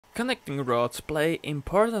Connecting rods play an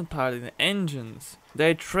important part in engines.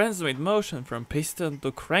 They transmit motion from piston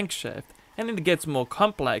to crankshaft, and it gets more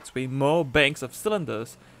complex with more banks of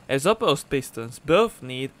cylinders, as opposed pistons both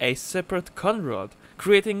need a separate conrod,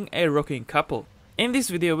 creating a rocking couple. In this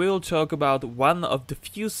video we will talk about one of the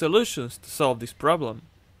few solutions to solve this problem.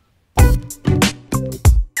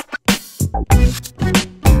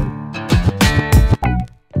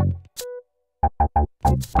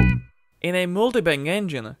 In a multi-bank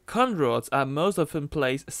engine, conrods are most often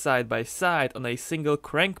placed side by side on a single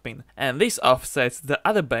crankpin, and this offsets the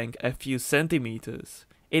other bank a few centimeters.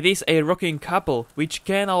 It is a rocking couple, which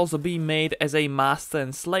can also be made as a master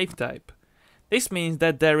and slave type. This means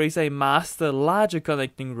that there is a master larger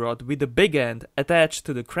connecting rod with the big end attached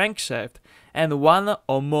to the crankshaft, and one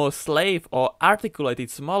or more slave or articulated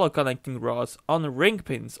smaller connecting rods on ring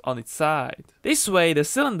pins on its side. This way the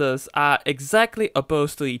cylinders are exactly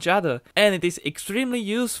opposed to each other, and it is extremely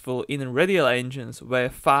useful in radial engines where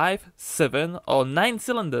 5, 7 or 9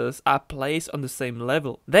 cylinders are placed on the same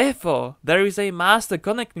level. Therefore, there is a master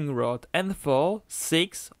connecting rod and 4,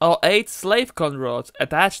 6 or 8 slave conrods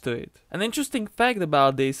attached to it. An interesting fact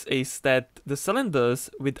about this is that the cylinders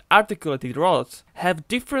with articulated rods have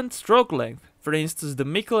different stroke length. For instance, the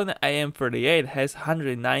Michelin AM38 has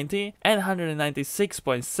 190 and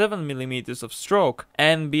 196.7 mm of stroke,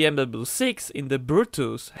 and BMW 6 in the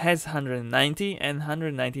Brutus has 190 and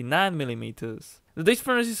 199 mm. The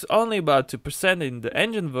difference is only about 2% in the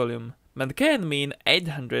engine volume, but can mean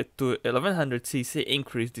 800 to 1100 cc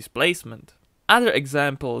increased displacement. Other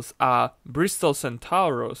examples are Bristol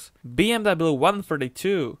Centaurus, BMW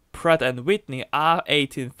 132, Pratt & Whitney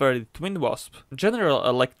R1830 Twin Wasp, General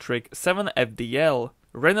Electric 7FDL,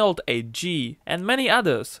 Renault AG, and many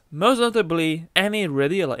others, most notably any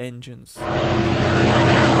radial engines.